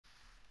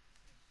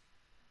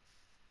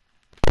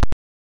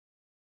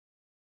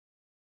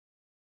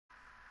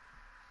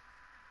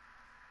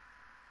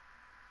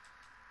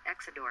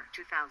Exodore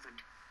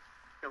 2000.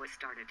 Though it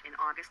started in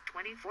August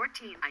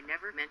 2014, I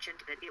never mentioned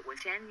that it was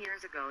 10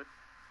 years ago.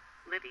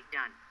 Livy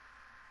Dunn.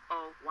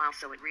 Oh, wow,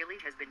 so it really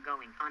has been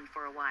going on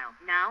for a while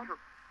now.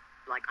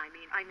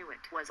 I knew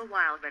it was a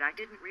while, but I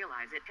didn't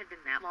realize it had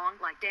been that long,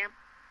 like damn.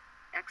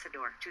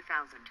 Exodore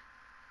 2000.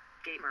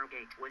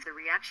 Gamergate was the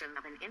reaction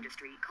of an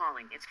industry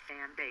calling its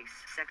fan base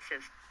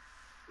sexist.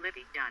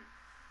 Livy Dunn.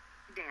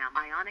 Damn,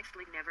 I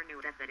honestly never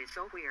knew that. That is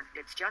so weird.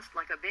 It's just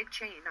like a big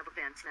chain of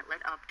events that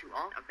led up to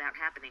all of that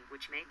happening,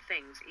 which made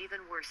things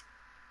even worse.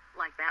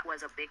 Like that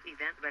was a big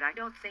event, but I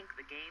don't think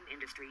the game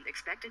industry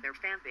expected their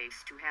fan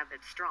base to have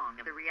that strong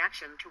of a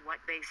reaction to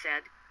what they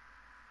said.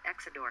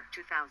 Exodore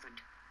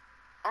 2000.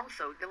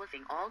 Also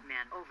belittling all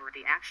men over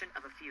the action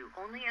of a few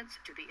only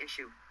adds to the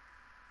issue.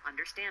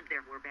 Understand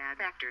there were bad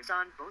actors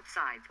on both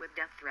sides with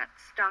death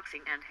threats,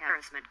 doxing, and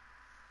harassment.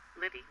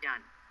 Livy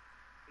Dunn.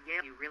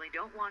 Yeah, you really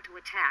don't want to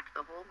attack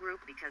the whole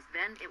group, because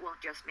then it will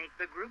just make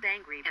the group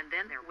angry, and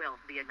then there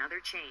will be another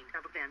chain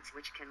of events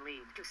which can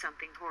lead to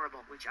something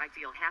horrible, which I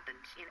feel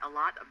happened in a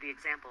lot of the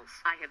examples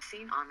I have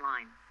seen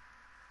online.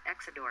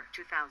 Exodore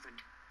 2000.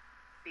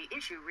 The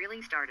issue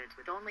really started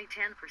with only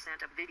 10%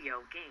 of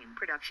video game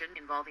production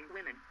involving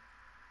women.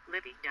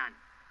 Livy Dunn.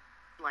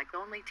 Like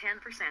only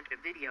 10% of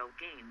video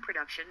game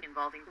production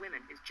involving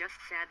women is just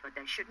sad, but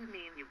that shouldn't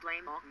mean you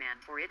blame all men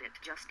for it. It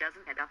just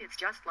doesn't add up. It's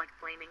just like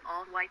blaming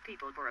all white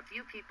people for a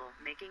few people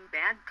making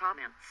bad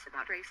comments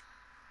about race.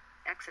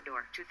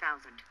 Exodore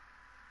 2000.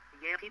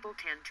 Yeah, people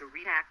tend to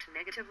react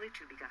negatively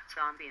to bigots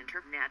on the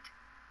internet.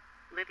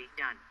 Livy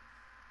Dunn.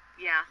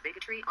 Yeah,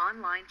 bigotry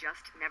online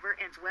just never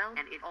ends well,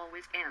 and it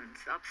always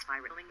ends up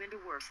spiraling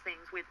into worse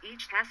things with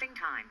each passing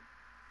time.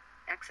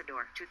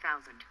 Exodore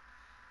 2000.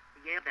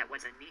 Yeah, that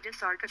was a neat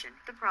discussion.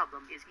 The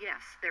problem is, yes,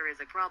 there is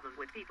a problem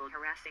with people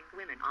harassing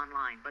women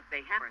online, but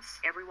they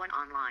harass everyone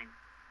online.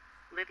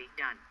 Livy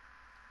Dunn.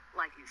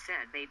 Like you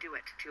said, they do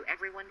it to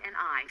everyone, and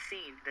I've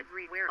seen that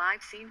everywhere.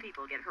 I've seen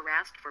people get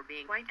harassed for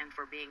being white, and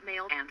for being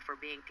male, and for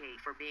being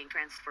gay, for being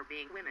trans, for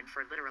being women,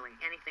 for literally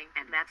anything,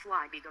 and that's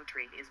why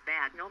bigotry is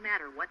bad no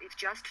matter what. It's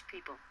just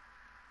people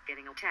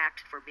getting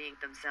attacked for being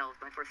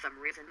themselves, but for some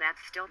reason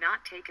that's still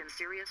not taken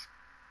serious.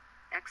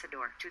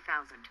 Exodore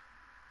 2000.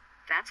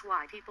 That's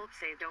why people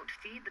say don't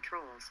feed the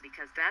trolls,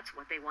 because that's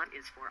what they want,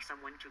 is for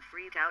someone to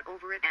freak out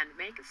over it and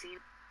make a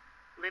scene.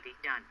 Livy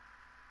Dunn.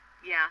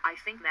 Yeah, I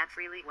think that's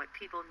really what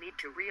people need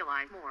to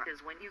realize more,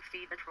 is when you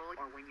feed the troll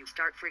or when you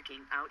start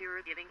freaking out,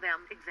 you're giving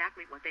them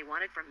exactly what they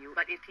wanted from you.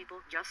 But if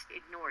people just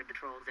ignored the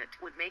trolls, it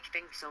would make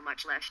things so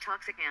much less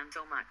toxic and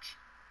so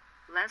much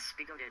less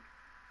bigoted.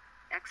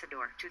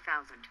 Exodore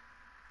 2000.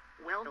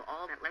 Well,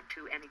 all that led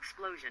to an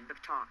explosion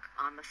of talk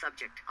on the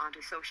subject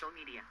onto social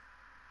media.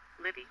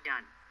 Livy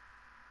Dunn.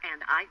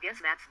 And I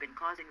guess that's been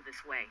causing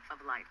this wave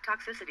of life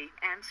toxicity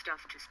and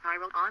stuff to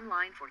spiral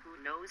online for who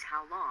knows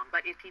how long.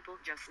 But if people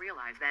just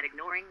realize that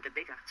ignoring the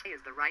bigots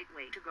is the right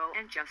way to go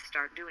and just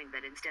start doing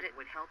that instead, it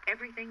would help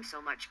everything so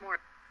much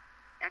more.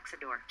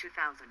 Exodore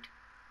 2000.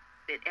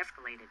 It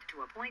escalated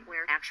to a point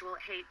where actual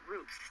hate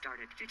groups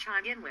started to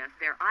chime in with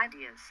their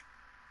ideas.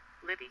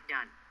 Livy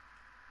Dunn.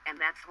 And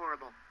that's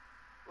horrible.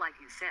 Like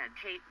you said,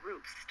 hate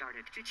groups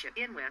started to chip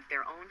in with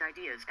their own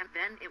ideas, and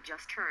then it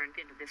just turned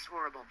into this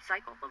horrible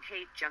cycle of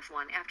hate, just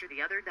one after the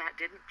other, that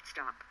didn't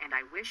stop. And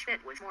I wish it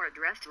was more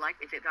addressed. Like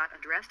if it got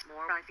addressed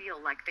more, I feel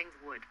like things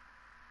would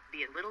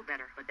be a little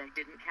better, but that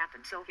didn't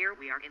happen. So here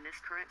we are in this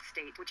current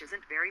state, which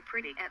isn't very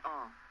pretty at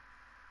all.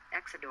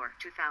 Exodore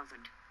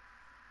 2000.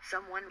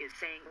 Someone is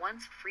saying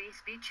once free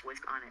speech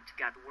was on, it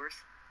got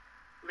worse.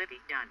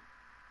 Livy Dunn.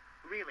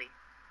 Really?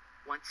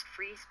 Once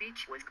free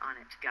speech was on,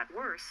 it got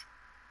worse?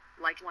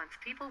 Like once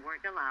people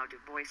weren't allowed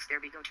to voice their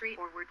bigotry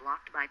or were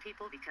blocked by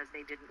people because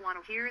they didn't want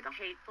to hear the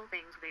hateful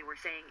things they were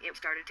saying, it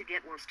started to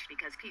get worse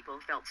because people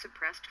felt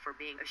suppressed for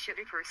being a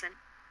shitty person.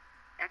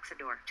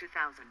 Exodore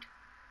 2000.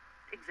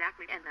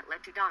 Exactly, and that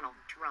led to Donald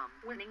Trump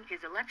winning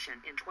his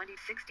election in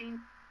 2016.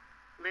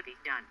 Livy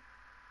Dunn.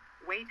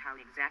 Wait, how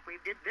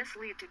exactly did this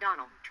lead to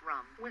Donald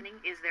Trump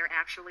winning? Is there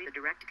actually a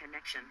direct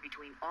connection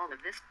between all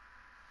of this?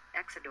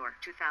 Exodore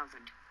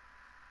 2000.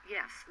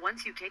 Yes,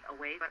 once you take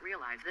away but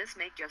realize this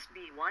may just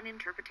be one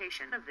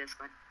interpretation of this,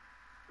 but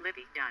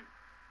Livy Dunn.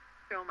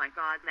 Oh my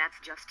god,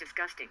 that's just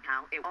disgusting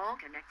how it all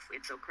connects.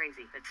 It's so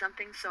crazy that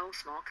something so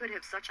small could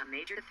have such a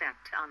major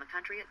effect on the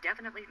country. It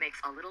definitely makes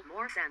a little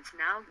more sense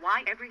now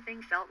why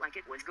everything felt like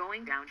it was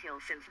going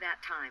downhill since that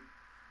time.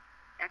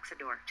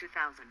 Exodore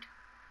 2000.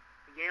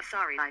 Yeah,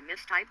 sorry I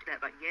mistyped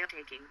that, but yeah,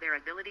 taking their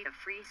ability of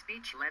free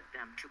speech led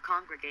them to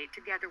congregate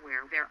together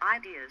where their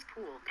ideas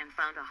pooled and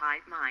found a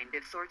hive mind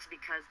of sorts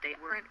because they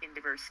weren't in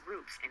diverse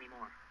groups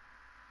anymore.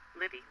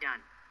 Livy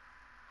Dunn.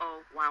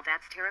 Oh, wow,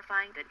 that's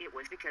terrifying that it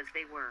was because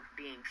they were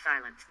being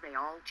silenced. They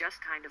all just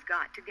kind of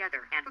got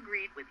together and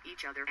agreed with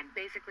each other and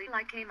basically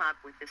came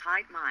up with this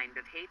hive mind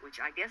of hate,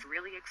 which I guess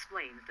really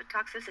explains the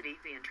toxicity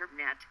the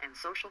internet and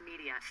social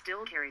media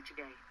still carry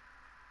today.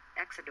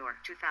 Exodore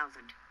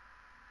 2000.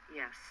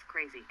 Yes,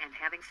 crazy. And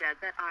having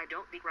said that, I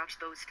don't begrudge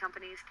those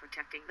companies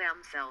protecting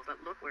themselves,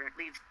 but look where it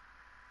leads.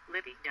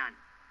 Livy Dunn.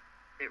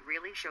 It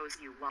really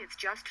shows you why it's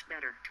just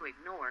better to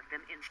ignore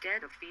them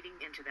instead of feeding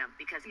into them,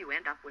 because you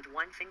end up with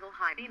one single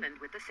high demon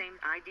with the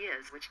same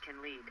ideas, which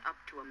can lead up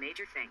to a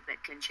major thing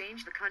that can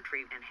change the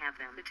country and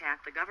have them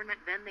attack the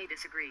government when they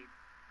disagree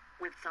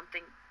with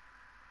something.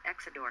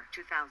 Exodore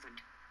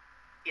 2000.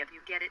 Yet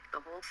you get it, the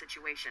whole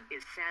situation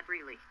is sad,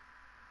 really.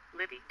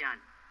 Libby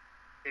Dunn.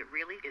 It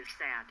really is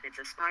sad. It's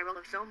a spiral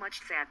of so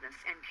much sadness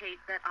and hate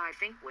that I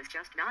think was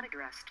just not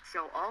addressed.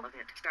 So all of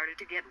it started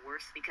to get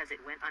worse because it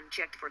went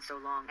unchecked for so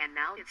long, and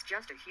now it's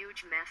just a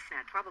huge mess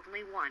that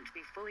probably won't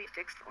be fully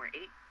fixed for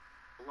a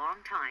long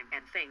time,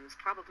 and things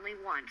probably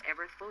won't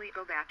ever fully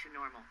go back to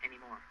normal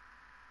anymore.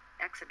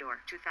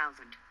 Exodore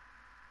 2000.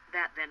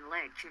 That then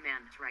led to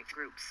men's rights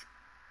groups.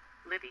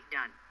 Libby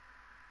Dunn.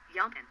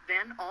 Young, and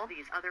then all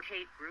these other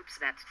hate groups.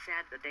 That's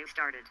sad that they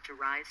started to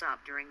rise up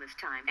during this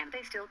time, and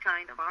they still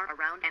kind of are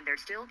around, and they're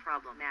still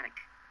problematic.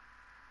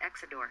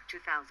 Exodore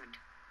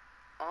 2000.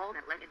 All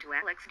that led into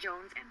Alex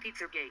Jones and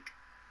Pizzagate.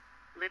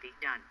 Libby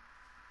Dunn.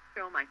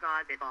 Oh my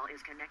god, it all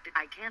is connected.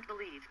 I can't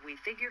believe we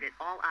figured it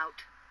all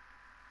out.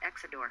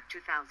 Exodore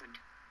 2000.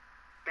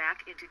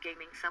 Back into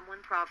gaming, someone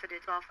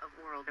profited off of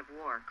World of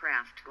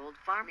Warcraft gold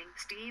farming.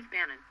 Steve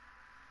Bannon.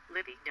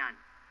 Libby Dunn.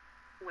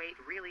 Wait,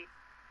 really?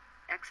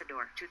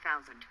 Exodore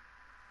 2000.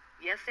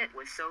 Yes, it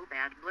was so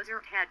bad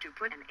Blizzard had to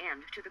put an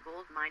end to the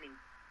gold mining.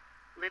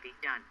 Libby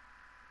Dunn.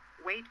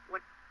 Wait,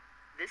 what?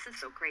 This is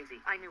so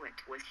crazy. I knew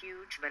it was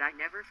huge, but I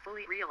never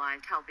fully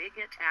realized how big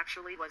it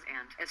actually was,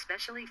 and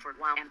especially for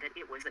WoW, and that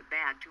it was that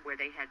bad to where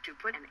they had to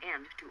put an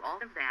end to all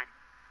of that.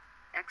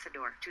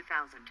 Exodore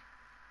 2000.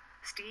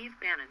 Steve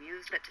Bannon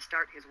used it to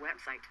start his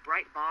website,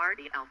 Breitbart,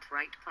 the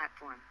alt-right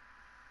platform.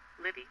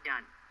 Libby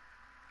Dunn.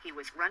 He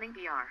was running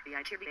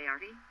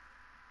BRBITBART?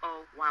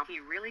 Oh, wow,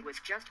 he really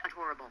was just a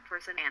horrible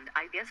person, and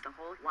I guess the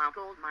whole WoW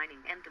gold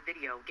mining and the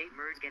video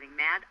gamers getting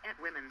mad at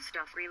women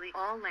stuff really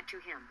all led to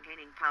him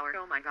gaining power.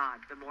 Oh my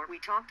god, the more we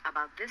talked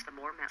about this, the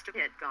more messed up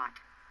it got.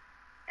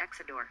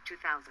 Exodore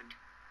 2000.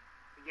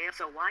 Yeah,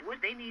 so why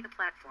would they need a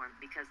platform?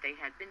 Because they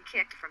had been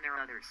kicked from their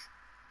others.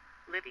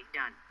 Libby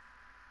Dunn.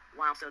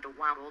 Wow, so the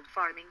WoW gold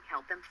farming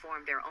helped them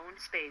form their own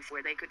space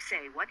where they could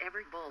say whatever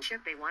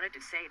bullshit they wanted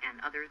to say,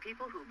 and other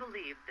people who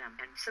believed them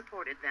and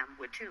supported them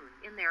would tune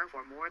in there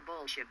for more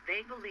bullshit they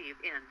believe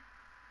in.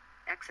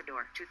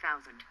 Exodore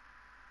 2000.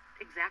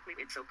 Exactly,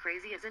 it's so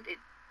crazy, isn't it?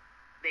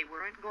 They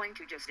weren't going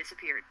to just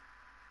disappear.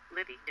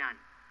 Libby Dunn.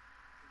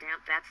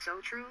 Damn, that's so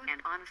true,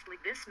 and honestly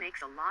this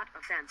makes a lot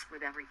of sense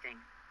with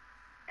everything.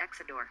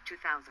 Exodore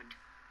 2000.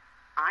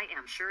 I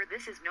am sure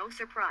this is no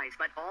surprise,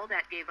 but all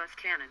that gave us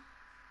canon.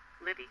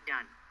 Libby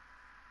Dunn.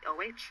 Oh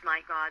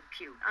my god,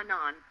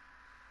 QAnon.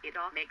 It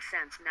all makes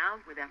sense now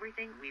with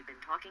everything we've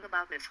been talking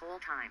about this whole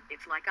time.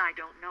 It's like I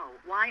don't know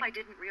why I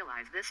didn't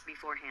realize this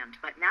beforehand,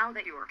 but now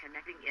that you're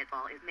connecting it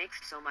all, it makes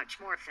so much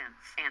more sense,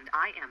 and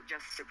I am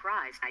just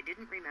surprised I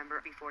didn't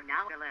remember before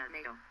now.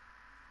 LMAO.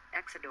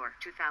 Exodore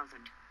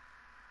 2000.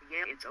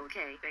 Yeah, it's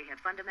okay, they have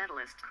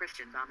fundamentalist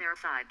Christians on their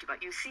side,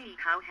 but you see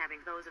how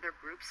having those other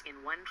groups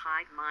in one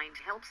hive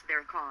mind helps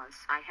their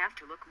cause. I have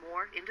to look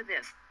more into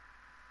this.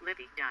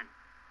 Libby Dunn.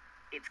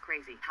 It's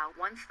crazy how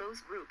once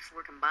those groups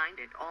were combined,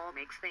 it all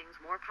makes things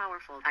more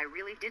powerful. I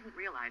really didn't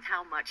realize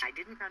how much I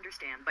didn't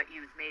understand, but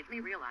you've made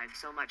me realize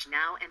so much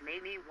now and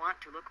made me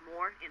want to look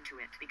more into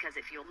it, because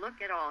if you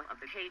look at all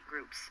of the hate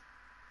groups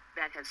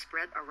that have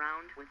spread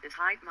around with this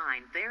hive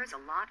mind, there's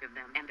a lot of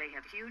them, and they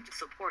have huge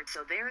support,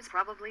 so there's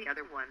probably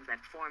other ones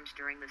that formed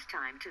during this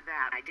time to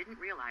that I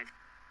didn't realize.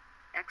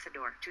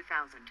 Exodore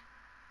 2000.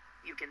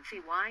 You can see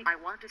why I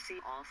want to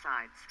see all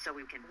sides, so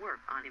we can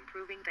work on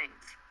improving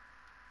things.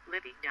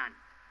 Libby Dunn.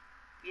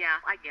 Yeah,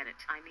 I get it.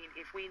 I mean,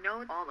 if we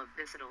know all of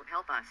this, it'll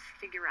help us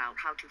figure out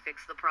how to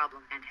fix the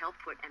problem and help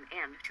put an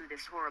end to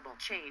this horrible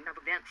chain of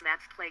events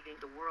that's plaguing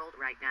the world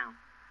right now.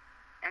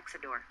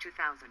 Exodore 2000.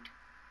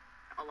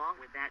 Along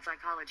with that,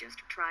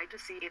 psychologists tried to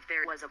see if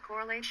there was a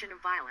correlation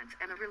of violence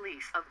and a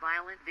release of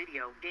violent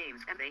video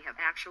games, and they have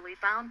actually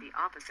found the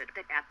opposite,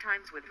 that at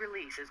times with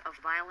releases of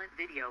violent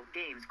video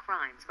games,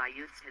 crimes by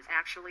youths has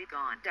actually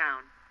gone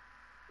down.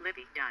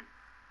 Libby Dunn.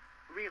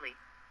 Really?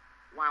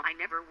 Wow, I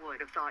never would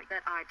have thought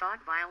that. I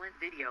thought violent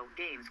video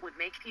games would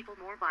make people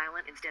more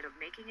violent instead of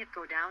making it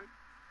go down.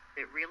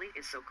 It really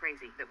is so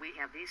crazy that we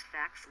have these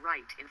facts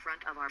right in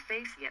front of our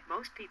face, yet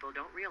most people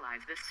don't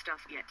realize this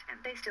stuff yet, and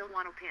they still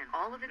want to pin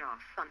all of it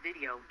off on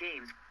video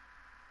games.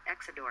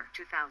 Exodore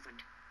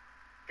 2000.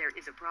 There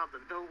is a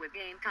problem though with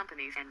game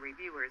companies and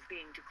reviewers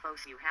being too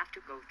close. You have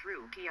to go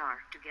through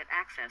PR to get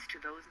access to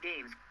those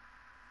games.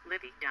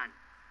 Libby Dunn.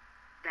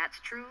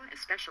 That's true,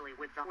 especially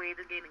with the way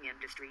the gaming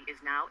industry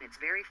is now. It's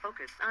very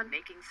focused on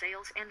making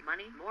sales and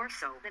money more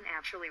so than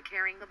actually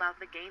caring about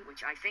the game,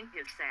 which I think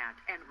is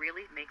sad and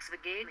really makes the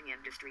gaming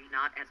industry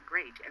not as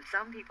great as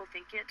some people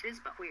think it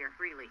is, but we're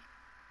really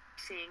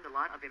seeing a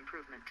lot of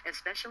improvement,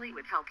 especially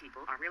with how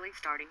people are really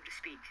starting to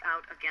speak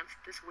out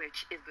against this,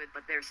 which is good,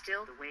 but there's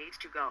still the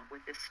ways to go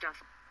with this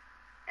stuff.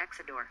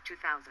 Exodore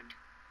 2000.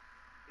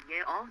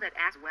 get all that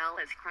as well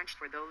as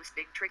crunched for those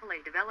big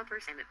AAA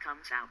developers, and it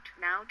comes out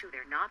now too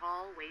they're not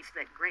always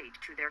that great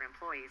to their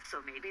employees,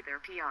 so maybe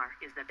their PR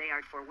is that they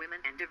are for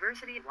women and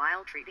diversity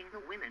while treating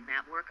the women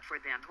that work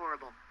for them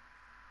horrible.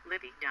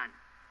 Libby Dunn.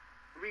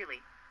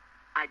 Really?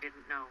 I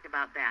didn't know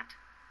about that.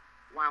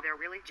 While they're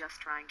really just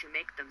trying to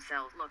make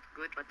themselves look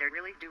good, but they're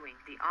really doing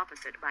the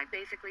opposite by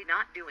basically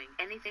not doing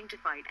anything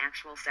to fight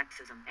actual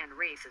sexism and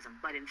racism,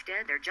 but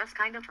instead they're just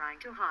kind of trying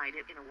to hide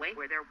it in a way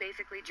where they're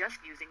basically just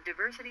using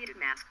diversity to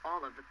mask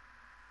all of the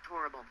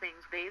horrible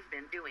things they've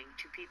been doing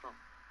to people.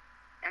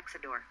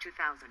 Exodore 2000.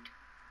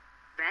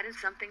 That is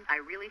something I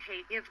really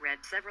hate. I've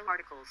read several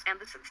articles, and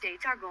some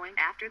states are going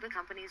after the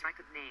companies. I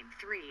could name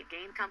 3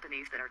 game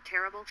companies that are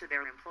terrible to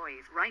their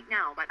employees right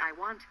now, but I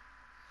want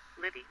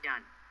Libby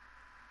Dunn.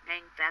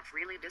 Dang, that's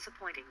really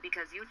disappointing,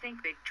 because you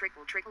think big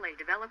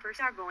AAA developers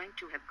are going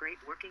to have great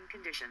working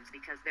conditions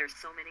because there's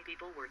so many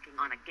people working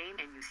on a game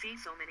and you see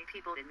so many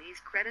people in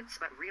these credits,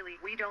 but really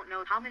we don't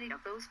know how many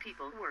of those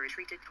people were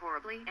treated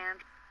horribly,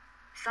 and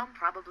some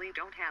probably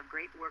don't have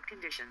great work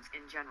conditions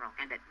in general,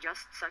 and it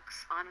just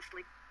sucks,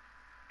 honestly.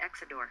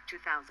 Exodore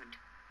 2000.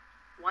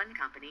 One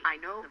company I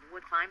know of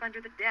would climb under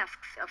the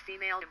desks of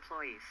female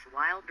employees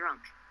while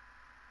drunk.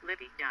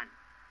 Libby Dunn.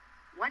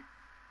 What?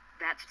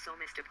 That's so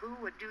messed up. Who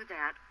would do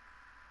that?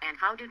 And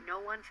how did no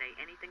one say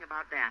anything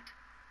about that?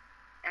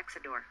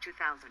 Exodore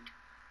 2000.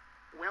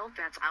 Well,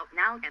 that's out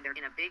now and they're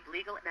in a big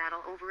legal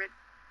battle over it.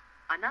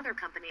 Another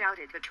company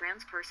outed a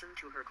trans person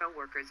to her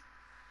co-workers.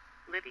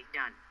 Libby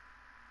Dunn.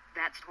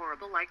 That's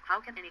horrible. Like, how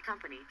can any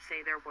company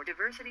say they're for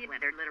diversity when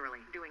they're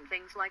literally doing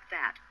things like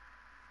that?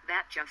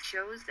 That just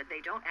shows that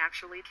they don't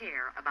actually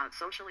care about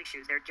social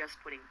issues. They're just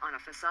putting on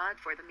a facade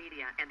for the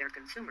media and their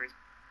consumers.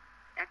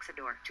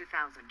 Exodore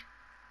 2000.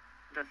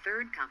 The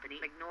third company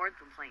ignored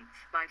complaints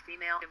by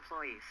female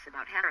employees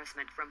about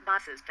harassment from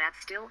bosses that's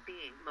still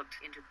being looked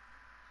into.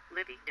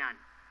 Libby Dunn.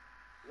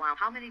 Wow,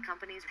 how many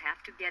companies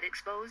have to get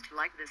exposed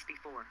like this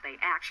before they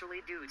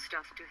actually do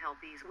stuff to help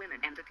these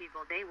women and the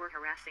people they were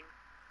harassing?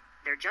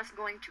 They're just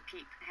going to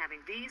keep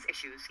having these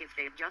issues if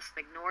they just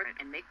ignore it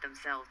and make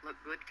themselves look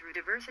good through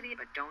diversity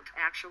but don't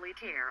actually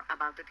care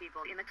about the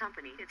people in the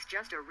company. It's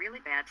just a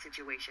really bad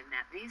situation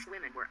that these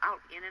women were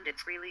out in, and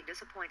it's really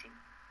disappointing.